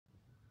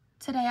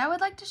Today I would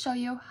like to show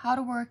you how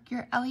to work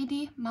your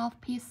LED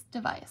mouthpiece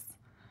device.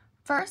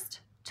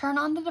 First, turn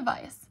on the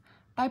device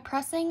by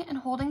pressing and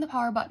holding the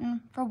power button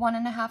for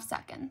 1.5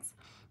 seconds.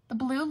 The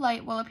blue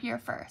light will appear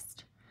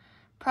first.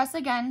 Press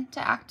again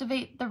to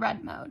activate the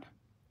red mode.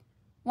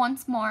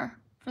 Once more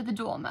for the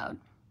dual mode.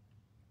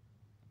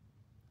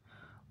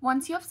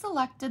 Once you have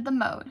selected the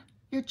mode,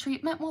 your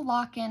treatment will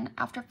lock in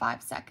after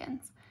 5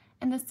 seconds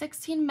and the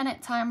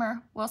 16-minute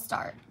timer will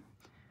start.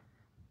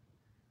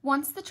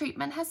 Once the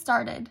treatment has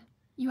started,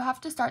 you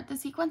have to start the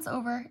sequence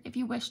over if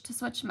you wish to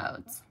switch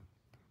modes.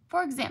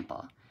 For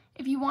example,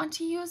 if you want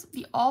to use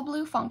the all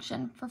blue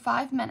function for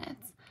 5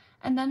 minutes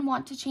and then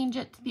want to change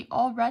it to the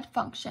all red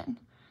function,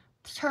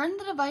 turn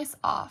the device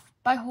off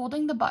by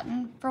holding the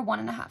button for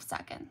 1.5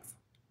 seconds.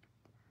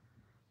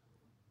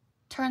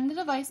 Turn the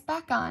device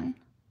back on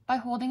by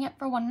holding it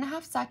for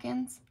 1.5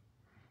 seconds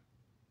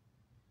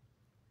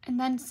and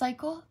then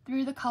cycle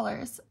through the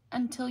colors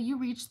until you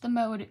reach the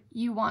mode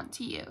you want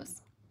to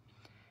use.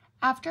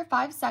 After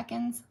 5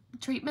 seconds, the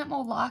treatment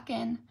will lock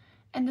in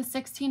and the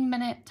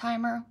 16-minute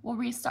timer will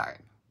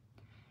restart.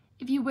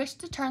 If you wish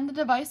to turn the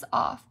device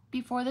off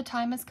before the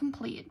time is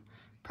complete,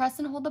 press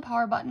and hold the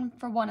power button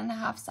for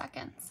 1.5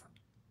 seconds.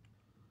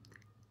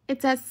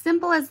 It's as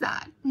simple as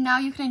that. Now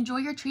you can enjoy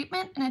your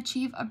treatment and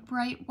achieve a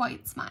bright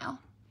white smile.